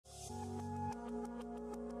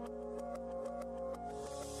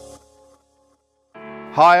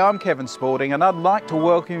Hi, I'm Kevin Spaulding and I'd like to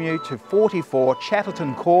welcome you to 44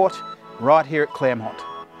 Chatterton Court right here at Claremont.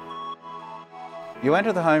 You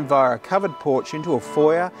enter the home via a covered porch into a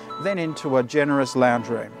foyer, then into a generous lounge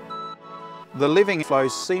room. The living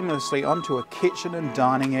flows seamlessly onto a kitchen and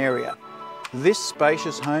dining area. This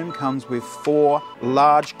spacious home comes with 4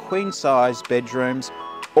 large queen-size bedrooms,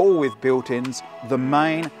 all with built-ins. The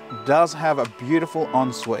main does have a beautiful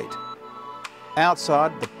ensuite.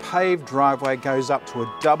 Outside, the paved driveway goes up to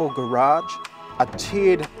a double garage, a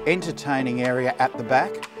tiered entertaining area at the back,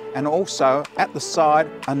 and also at the side,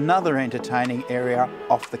 another entertaining area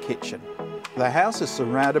off the kitchen. The house is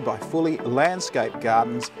surrounded by fully landscaped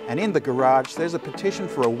gardens, and in the garage there's a petition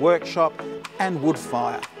for a workshop and wood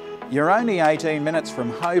fire. You're only 18 minutes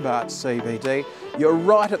from Hobart CBD. You're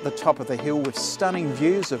right at the top of the hill with stunning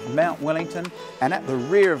views of Mount Wellington, and at the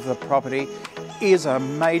rear of the property is a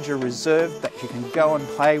major reserve that you can go and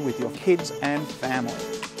play with your kids and family.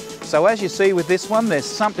 So as you see with this one, there's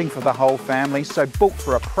something for the whole family, so book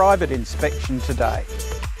for a private inspection today.